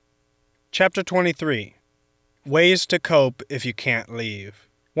Chapter 23. Ways to cope if you can't leave.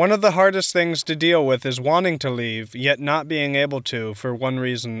 One of the hardest things to deal with is wanting to leave, yet not being able to for one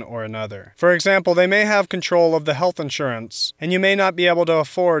reason or another. For example, they may have control of the health insurance, and you may not be able to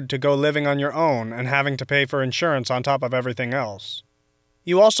afford to go living on your own and having to pay for insurance on top of everything else.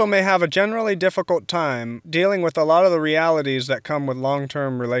 You also may have a generally difficult time dealing with a lot of the realities that come with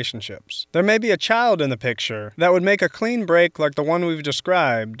long-term relationships. There may be a child in the picture that would make a clean break like the one we've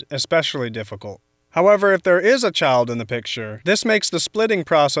described especially difficult. However, if there is a child in the picture, this makes the splitting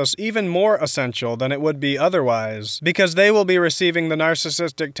process even more essential than it would be otherwise, because they will be receiving the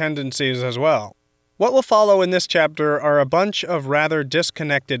narcissistic tendencies as well. What will follow in this chapter are a bunch of rather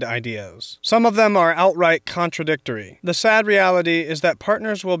disconnected ideas. Some of them are outright contradictory. The sad reality is that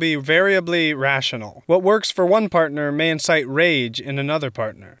partners will be variably rational. What works for one partner may incite rage in another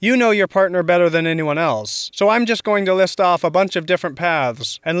partner. You know your partner better than anyone else, so I'm just going to list off a bunch of different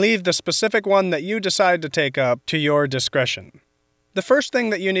paths and leave the specific one that you decide to take up to your discretion. The first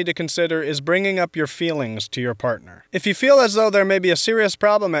thing that you need to consider is bringing up your feelings to your partner. If you feel as though there may be a serious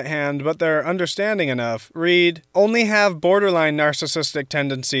problem at hand, but they're understanding enough, read, "Only have borderline narcissistic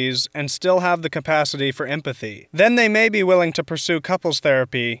tendencies and still have the capacity for empathy." Then they may be willing to pursue couples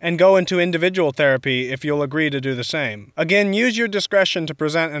therapy and go into individual therapy if you'll agree to do the same. Again, use your discretion to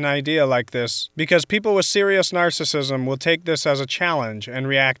present an idea like this, because people with serious narcissism will take this as a challenge and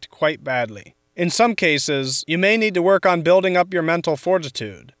react quite badly. In some cases, you may need to work on building up your mental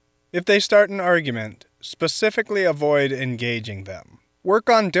fortitude. If they start an argument, specifically avoid engaging them. Work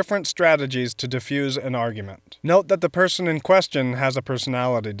on different strategies to diffuse an argument. Note that the person in question has a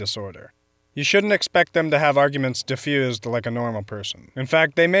personality disorder. You shouldn't expect them to have arguments diffused like a normal person. In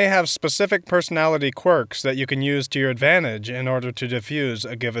fact, they may have specific personality quirks that you can use to your advantage in order to diffuse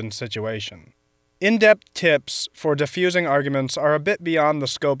a given situation. In-depth tips for diffusing arguments are a bit beyond the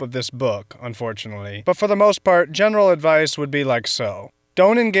scope of this book, unfortunately, but for the most part, general advice would be like so.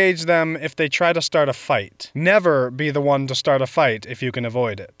 Don't engage them if they try to start a fight. Never be the one to start a fight if you can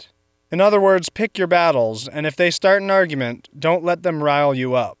avoid it. In other words, pick your battles, and if they start an argument, don't let them rile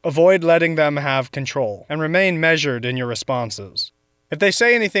you up. Avoid letting them have control, and remain measured in your responses. If they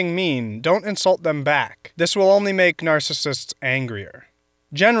say anything mean, don't insult them back. This will only make narcissists angrier.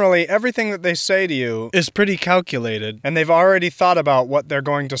 Generally, everything that they say to you is pretty calculated, and they've already thought about what they're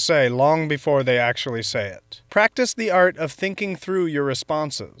going to say long before they actually say it. Practice the art of thinking through your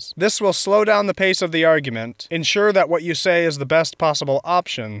responses. This will slow down the pace of the argument, ensure that what you say is the best possible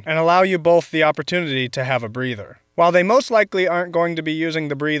option, and allow you both the opportunity to have a breather. While they most likely aren't going to be using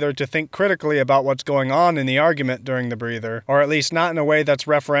the breather to think critically about what's going on in the argument during the breather, or at least not in a way that's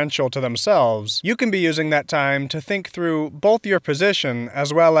referential to themselves, you can be using that time to think through both your position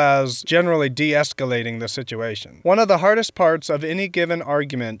as well as generally de-escalating the situation. One of the hardest parts of any given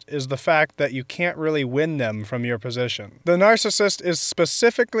argument is the fact that you can't really win them from your position. The narcissist is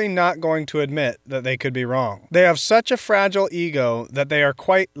specifically not going to admit that they could be wrong. They have such a fragile ego that they are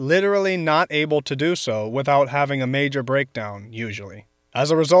quite literally not able to do so without having a major breakdown, usually. As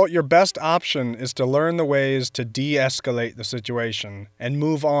a result, your best option is to learn the ways to de-escalate the situation and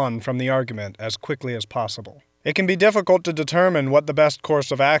move on from the argument as quickly as possible. It can be difficult to determine what the best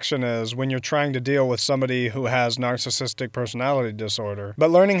course of action is when you're trying to deal with somebody who has narcissistic personality disorder,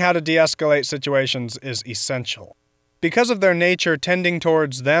 but learning how to de-escalate situations is essential. Because of their nature tending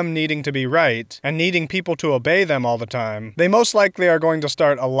towards them needing to be right and needing people to obey them all the time, they most likely are going to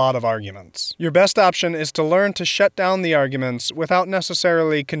start a lot of arguments. Your best option is to learn to shut down the arguments without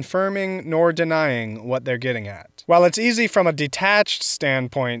necessarily confirming nor denying what they're getting at. While it's easy from a detached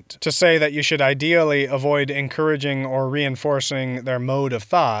standpoint to say that you should ideally avoid encouraging or reinforcing their mode of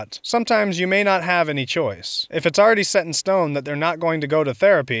thought, sometimes you may not have any choice. If it's already set in stone that they're not going to go to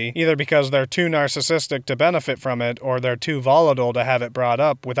therapy, either because they're too narcissistic to benefit from it or they're too volatile to have it brought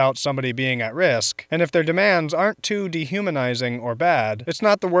up without somebody being at risk, and if their demands aren't too dehumanizing or bad, it's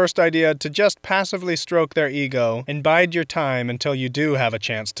not the worst idea to just passively stroke their ego and bide your time until you do have a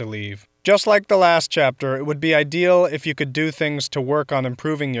chance to leave. Just like the last chapter, it would be ideal if you could do things to work on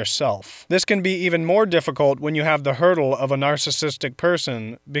improving yourself. This can be even more difficult when you have the hurdle of a narcissistic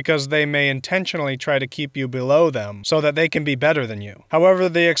person because they may intentionally try to keep you below them so that they can be better than you. However,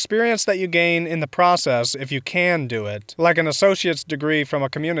 the experience that you gain in the process, if you can do it, like an associate's degree from a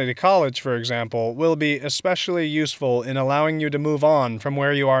community college, for example, will be especially useful in allowing you to move on from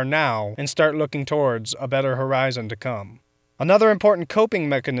where you are now and start looking towards a better horizon to come. Another important coping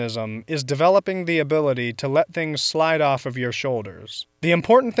mechanism is developing the ability to let things slide off of your shoulders. The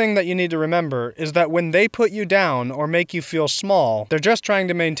important thing that you need to remember is that when they put you down or make you feel small, they're just trying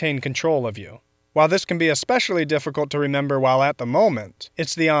to maintain control of you. While this can be especially difficult to remember while at the moment,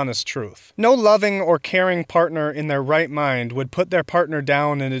 it's the honest truth. No loving or caring partner in their right mind would put their partner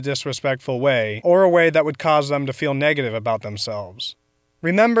down in a disrespectful way, or a way that would cause them to feel negative about themselves.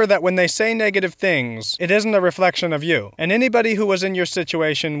 Remember that when they say negative things, it isn't a reflection of you, and anybody who was in your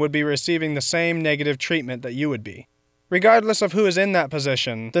situation would be receiving the same negative treatment that you would be. Regardless of who is in that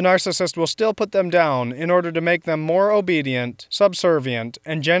position, the narcissist will still put them down in order to make them more obedient, subservient,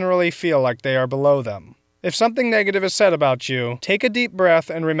 and generally feel like they are below them. If something negative is said about you, take a deep breath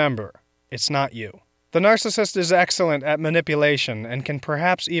and remember, it's not you. The narcissist is excellent at manipulation and can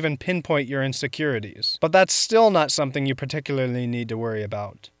perhaps even pinpoint your insecurities, but that's still not something you particularly need to worry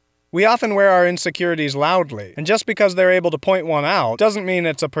about. We often wear our insecurities loudly, and just because they're able to point one out doesn't mean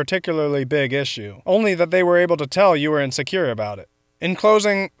it's a particularly big issue, only that they were able to tell you were insecure about it. In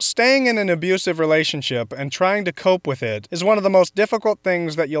closing, staying in an abusive relationship and trying to cope with it is one of the most difficult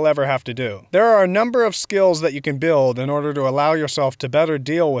things that you'll ever have to do. There are a number of skills that you can build in order to allow yourself to better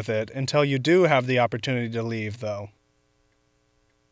deal with it until you do have the opportunity to leave, though.